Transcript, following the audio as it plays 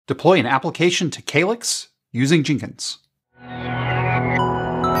Deploy an application to Kalix using Jenkins.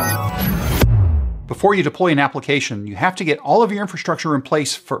 Before you deploy an application, you have to get all of your infrastructure in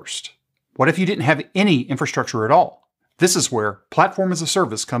place first. What if you didn't have any infrastructure at all? This is where Platform as a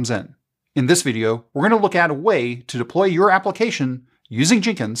Service comes in. In this video, we're going to look at a way to deploy your application using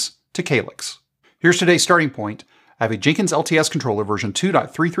Jenkins to Kalix. Here's today's starting point. I have a Jenkins LTS controller version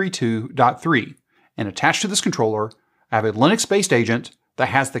 2.332.3, and attached to this controller, I have a Linux-based agent that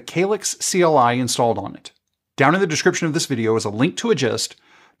has the Kalix CLI installed on it. Down in the description of this video is a link to a gist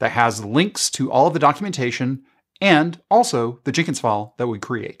that has links to all of the documentation and also the Jenkins file that we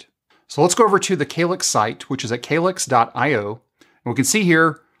create. So let's go over to the Kalix site, which is at kalix.io, and we can see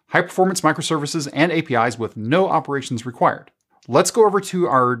here high-performance microservices and APIs with no operations required. Let's go over to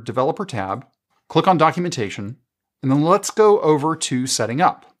our Developer tab, click on Documentation, and then let's go over to Setting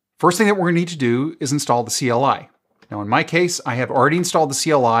Up. First thing that we're going to need to do is install the CLI. Now in my case, I have already installed the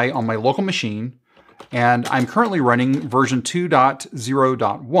CLI on my local machine, and I'm currently running version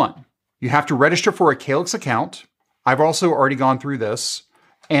 2.0.1. You have to register for a Kalix account. I've also already gone through this,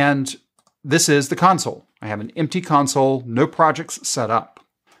 and this is the console. I have an empty console, no projects set up.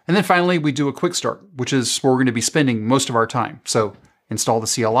 And then finally, we do a quick start, which is where we're going to be spending most of our time. So install the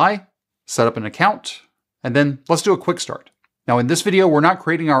CLI, set up an account, and then let's do a quick start. Now in this video, we're not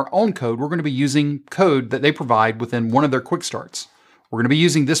creating our own code. We're going to be using code that they provide within one of their quick starts. We're going to be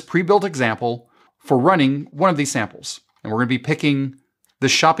using this pre-built example for running one of these samples. And we're going to be picking the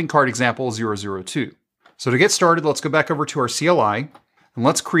shopping cart example 002. So to get started, let's go back over to our CLI and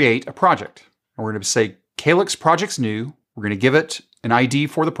let's create a project. And we're going to say Kalix projects new. We're going to give it an ID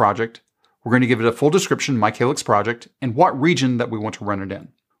for the project. We're going to give it a full description, my Kalix project, and what region that we want to run it in.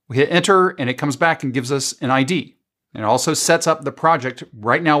 We hit enter and it comes back and gives us an ID. And it also sets up the project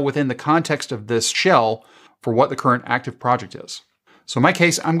right now within the context of this shell for what the current active project is. So in my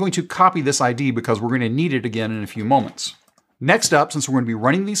case, I'm going to copy this ID because we're going to need it again in a few moments. Next up, since we're going to be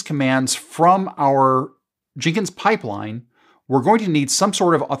running these commands from our Jenkins pipeline, we're going to need some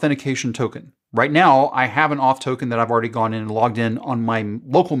sort of authentication token. Right now, I have an auth token that I've already gone in and logged in on my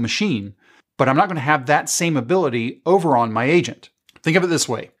local machine, but I'm not going to have that same ability over on my agent. Think of it this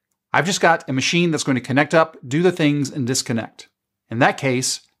way. I've just got a machine that's going to connect up, do the things, and disconnect. In that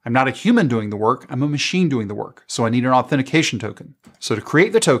case, I'm not a human doing the work, I'm a machine doing the work. So I need an authentication token. So to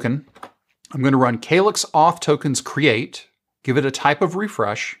create the token, I'm going to run Kalix auth tokens create, give it a type of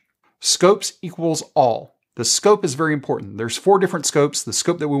refresh, scopes equals all. The scope is very important. There's 4 different scopes. The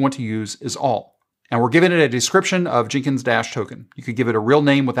scope that we want to use is all. And we're giving it a description of Jenkins-token. You could give it a real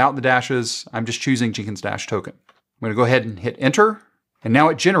name without the dashes. I'm just choosing Jenkins-token. I'm going to go ahead and hit enter. And now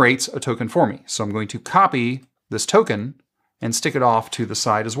it generates a token for me. So I'm going to copy this token and stick it off to the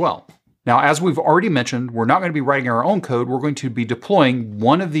side as well. Now, as we've already mentioned, we're not going to be writing our own code. We're going to be deploying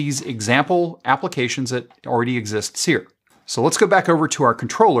one of these example applications that already exists here. So let's go back over to our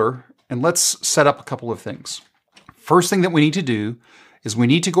controller and let's set up a couple of things. First thing that we need to do is we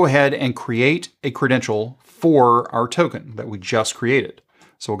need to go ahead and create a credential for our token that we just created.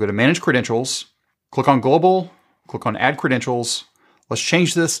 So we'll go to Manage Credentials, click on Global, click on Add Credentials. Let's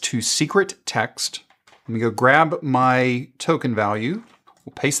change this to secret text. Let me go grab my token value.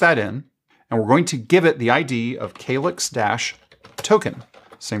 We'll paste that in, and we're going to give it the ID of Kalix-token.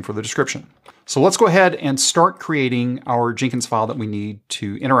 Same for the description. So let's go ahead and start creating our Jenkins file that we need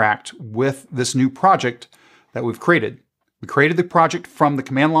to interact with this new project that we've created. We created the project from the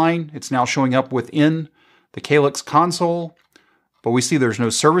command line. It's now showing up within the Kalix console, but we see there's no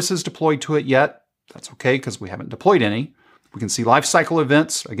services deployed to it yet. That's okay because we haven't deployed any. We can see lifecycle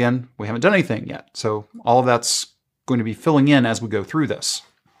events. Again, we haven't done anything yet. So all of that's going to be filling in as we go through this.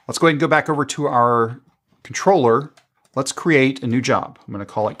 Let's go ahead and go back over to our controller. Let's create a new job. I'm going to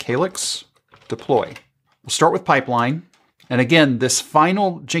call it Kalix deploy. We'll start with pipeline. And again, this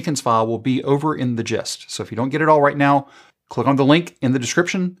final Jenkins file will be over in the gist. So if you don't get it all right now, click on the link in the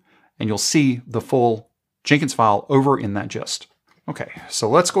description and you'll see the full Jenkins file over in that gist. Okay, so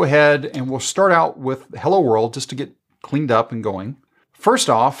let's go ahead and we'll start out with hello world just to get cleaned up and going. First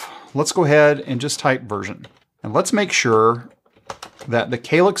off, let's go ahead and just type version. And let's make sure that the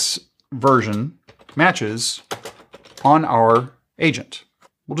Kalix version matches on our agent.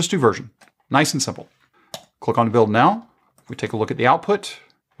 We'll just do version. Nice and simple. Click on build now. We take a look at the output.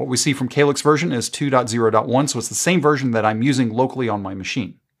 What we see from Kalix version is 2.0.1, so it's the same version that I'm using locally on my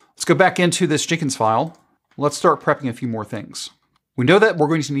machine. Let's go back into this Jenkins file. Let's start prepping a few more things. We know that we're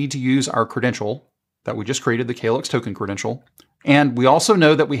going to need to use our credential that we just created, the Kalix token credential. And we also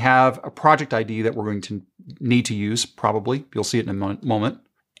know that we have a project ID that we're going to need to use, probably. You'll see it in a moment.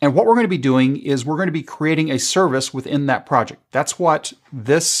 And what we're going to be doing is we're going to be creating a service within that project. That's what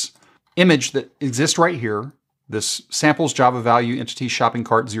this image that exists right here, this samples Java value entity shopping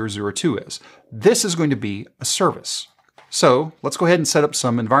cart 002 is. This is going to be a service. So let's go ahead and set up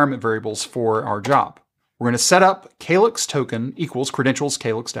some environment variables for our job. We're going to set up Kalix token equals credentials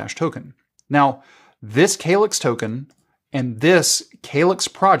Kalix-token. Now, this Kalix token and this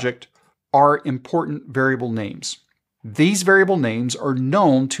Kalix project are important variable names. These variable names are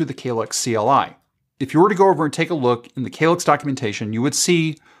known to the Kalix CLI. If you were to go over and take a look in the Kalix documentation, you would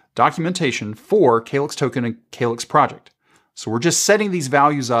see documentation for Kalix token and Kalix project. So we're just setting these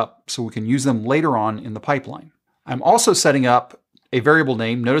values up so we can use them later on in the pipeline. I'm also setting up a variable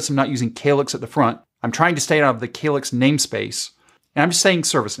name. Notice I'm not using Kalix at the front. I'm trying to stay out of the Kalix namespace. And I'm just saying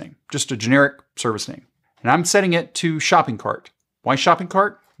service name, just a generic service name. And I'm setting it to shopping cart. Why shopping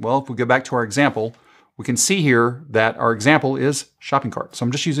cart? Well, if we go back to our example, we can see here that our example is shopping cart. So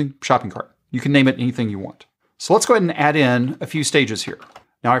I'm just using shopping cart. You can name it anything you want. So let's go ahead and add in a few stages here.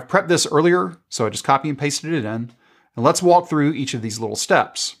 Now I've prepped this earlier, so I just copy and pasted it in. And let's walk through each of these little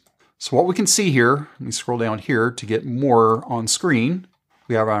steps. So what we can see here, let me scroll down here to get more on screen.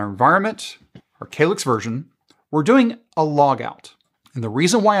 We have our environment, our Kalix version. We're doing a logout. And the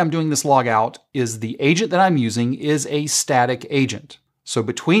reason why I'm doing this logout is the agent that I'm using is a static agent. So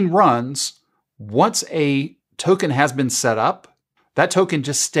between runs, once a token has been set up, that token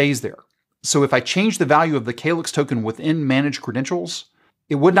just stays there. So if I change the value of the Kalix token within managed credentials,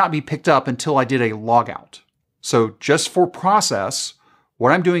 it would not be picked up until I did a logout. So just for process,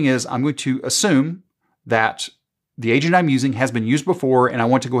 what I'm doing is I'm going to assume that the agent I'm using has been used before and I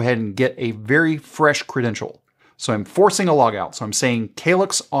want to go ahead and get a very fresh credential. So I'm forcing a logout. So I'm saying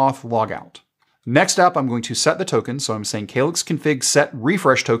Kalix auth logout. Next up, I'm going to set the token. So I'm saying Kalix config set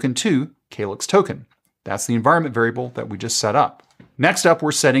refresh token to Kalix token. That's the environment variable that we just set up. Next up,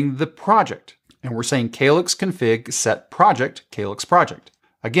 we're setting the project. And we're saying Kalix config set project Kalix project.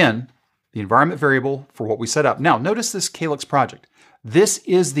 Again, the environment variable for what we set up. Now, notice this Kalix project. This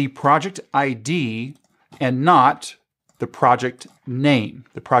is the project ID and not the project name.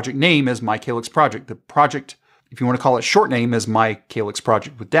 The project name is my Kalix project. The project, if you want to call it short name, is my Kalix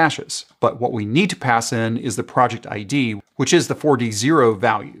project with dashes. But what we need to pass in is the project ID, which is the 4D0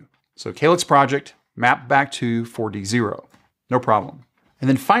 value. So Kalix project map back to 4D0. No problem. And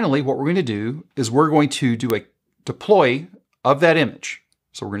then finally, what we're going to do is we're going to do a deploy of that image.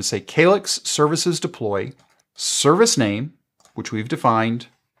 So we're going to say Kalix services deploy service name, which we've defined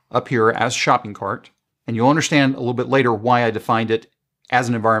up here as shopping cart. And you'll understand a little bit later why I defined it as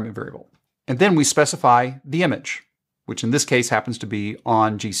an environment variable. And then we specify the image, which in this case happens to be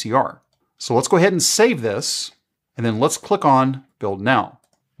on GCR. So let's go ahead and save this, and then let's click on Build Now.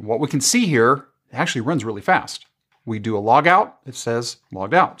 And what we can see here, it actually runs really fast. We do a logout, it says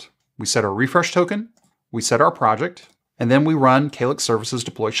logged out. We set our refresh token, we set our project, and then we run Kalix services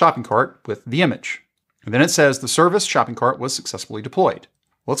deploy shopping cart with the image. And then it says the service shopping cart was successfully deployed.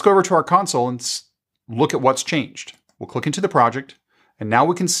 Let's go over to our console and look at what's changed. We'll click into the project, and now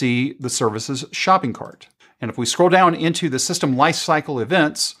we can see the services shopping cart. And if we scroll down into the system lifecycle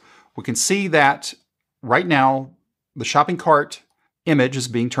events, we can see that right now the shopping cart image is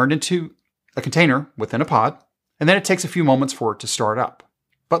being turned into a container within a pod, and then it takes a few moments for it to start up.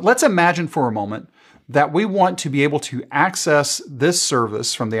 But let's imagine for a moment that we want to be able to access this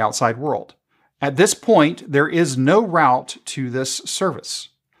service from the outside world. At this point, there is no route to this service.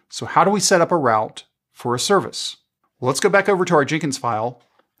 So how do we set up a route for a service? Well, let's go back over to our Jenkins file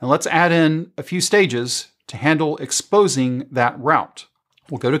and let's add in a few stages to handle exposing that route.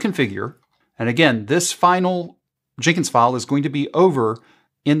 We'll go to configure. And again, this final Jenkins file is going to be over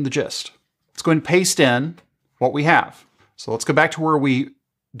in the gist. Let's go ahead and paste in what we have. So let's go back to where we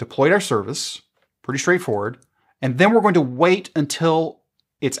deployed our service. Pretty straightforward. And then we're going to wait until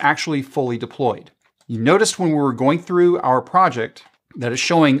it's actually fully deployed. You noticed when we were going through our project that it's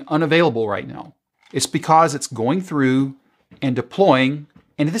showing unavailable right now. It's because it's going through and deploying,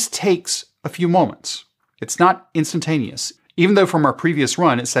 and this takes a few moments. It's not instantaneous. Even though from our previous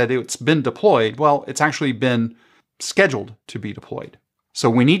run it said it's been deployed, well, it's actually been scheduled to be deployed. So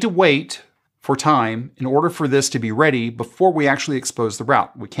we need to wait for time in order for this to be ready before we actually expose the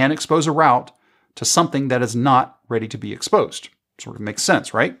route. We can't expose a route to something that is not ready to be exposed. Sort of makes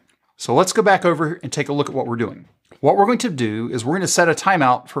sense, right? So let's go back over and take a look at what we're doing. What we're going to do is we're going to set a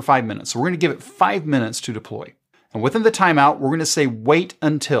timeout for 5 minutes. So we're going to give it 5 minutes to deploy. And within the timeout, we're going to say wait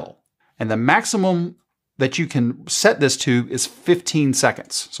until. And the maximum that you can set this to is 15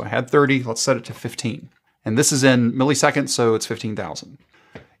 seconds. So I had 30, let's set it to 15. And this is in milliseconds, so it's 15,000.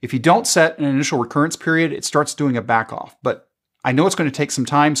 If you don't set an initial recurrence period, it starts doing a back off. But I know it's going to take some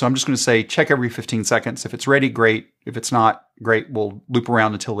time, so I'm just going to say check every 15 seconds. If it's ready, great. If it's not, great. We'll loop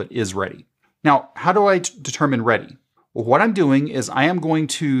around until it is ready. Now, how do I determine ready? Well, what I'm doing is I am going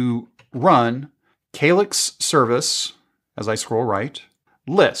to run Kalix service, as I scroll right,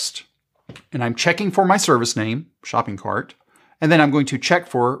 list. And I'm checking for my service name, shopping cart, and then I'm going to check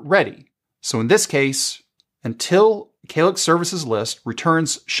for ready. So in this case, until Kalix services list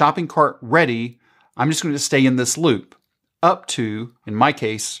returns shopping cart ready, I'm just going to stay in this loop up to, in my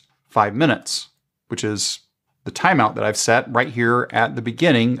case, 5 minutes, which is the timeout that I've set right here at the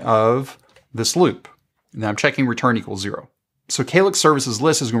beginning of this loop. Now I'm checking return equals 0. So Kalix services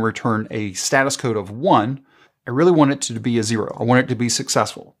list is going to return a status code of 1. I really want it to be a 0. I want it to be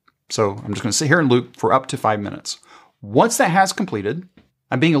successful. So I'm just going to sit here and loop for up to 5 minutes. Once that has completed,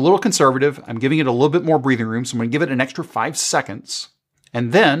 I'm being a little conservative. I'm giving it a little bit more breathing room. So I'm going to give it an extra 5 seconds.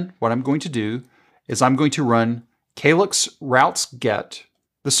 And then what I'm going to do is I'm going to run Kalix routes get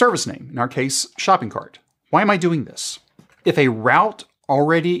the service name, in our case, shopping cart. Why am I doing this? If a route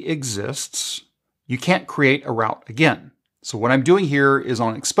already exists, you can't create a route again. So what I'm doing here is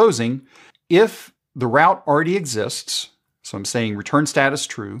on exposing, if the route already exists, so I'm saying return status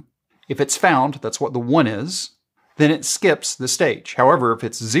true. If it's found, that's what the 1 is, then it skips the stage. However, if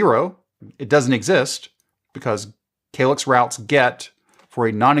it's 0, it doesn't exist because Kalix routes get for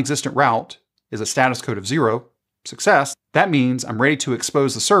a non-existent route is a status code of 0, success. That means I'm ready to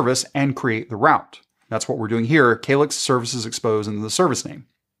expose the service and create the route. That's what we're doing here. Kalix services expose into the service name.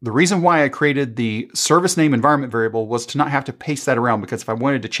 The reason why I created the service name environment variable was to not have to paste that around, because if I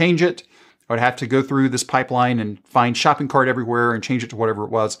wanted to change it, I would have to go through this pipeline and find shopping cart everywhere and change it to whatever it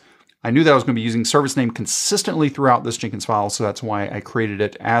was. I knew that I was going to be using service name consistently throughout this Jenkins file, so that's why I created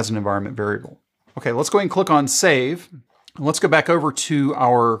it as an environment variable. Okay, let's go ahead and click on save. And let's go back over to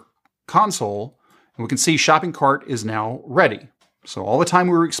our console, and we can see shopping cart is now ready. So all the time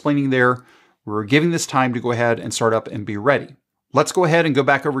we were explaining there, we were giving this time to go ahead and start up and be ready. Let's go ahead and go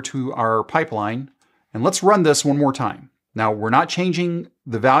back over to our pipeline, and let's run this one more time. Now, we're not changing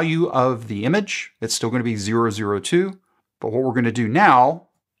the value of the image. It's still going to be 002. But what we're going to do now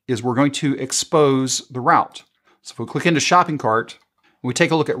is we're going to expose the route. So if we click into shopping cart, and we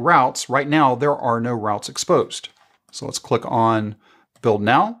take a look at routes, right now there are no routes exposed. So let's click on build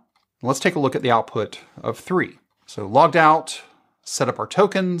now. And let's take a look at the output of 3. So logged out, set up our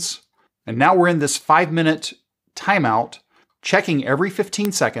tokens, and now we're in this 5-minute timeout, checking every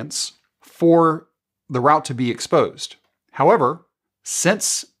 15 seconds for the route to be exposed. However,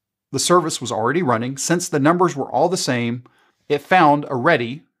 since the service was already running, since the numbers were all the same, it found a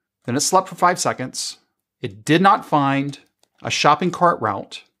ready, then it slept for 5 seconds. It did not find a shopping cart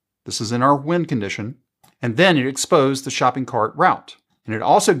route. This is in our when condition. And then it exposed the shopping cart route. And it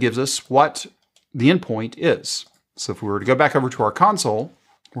also gives us what the endpoint is. So if we were to go back over to our console,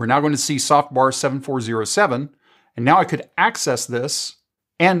 we're now going to see softbar 7407. And now I could access this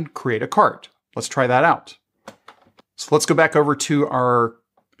and create a cart. Let's try that out. So let's go back over to our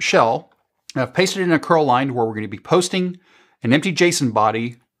shell. I've pasted in a curl line where we're going to be posting an empty JSON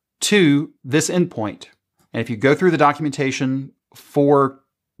body to this endpoint. And if you go through the documentation for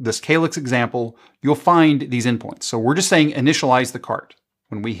this Kalix example, you'll find these endpoints. So we're just saying initialize the cart.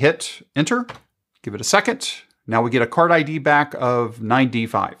 When we hit enter, give it a second. Now we get a cart ID back of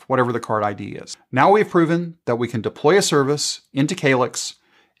 9D5, whatever the cart ID is. Now we've proven that we can deploy a service into Kalix,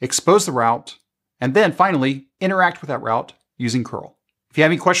 expose the route, and then finally interact with that route using curl. If you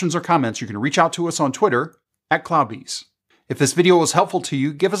have any questions or comments, you can reach out to us on Twitter at CloudBees. If this video was helpful to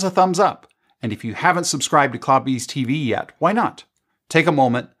you, give us a thumbs up. And if you haven't subscribed to CloudBees TV yet, why not? Take a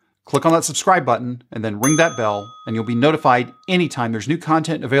moment, click on that subscribe button, and then ring that bell, and you'll be notified anytime there's new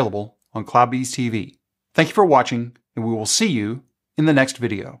content available on CloudBees TV. Thank you for watching, and we will see you in the next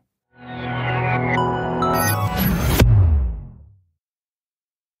video.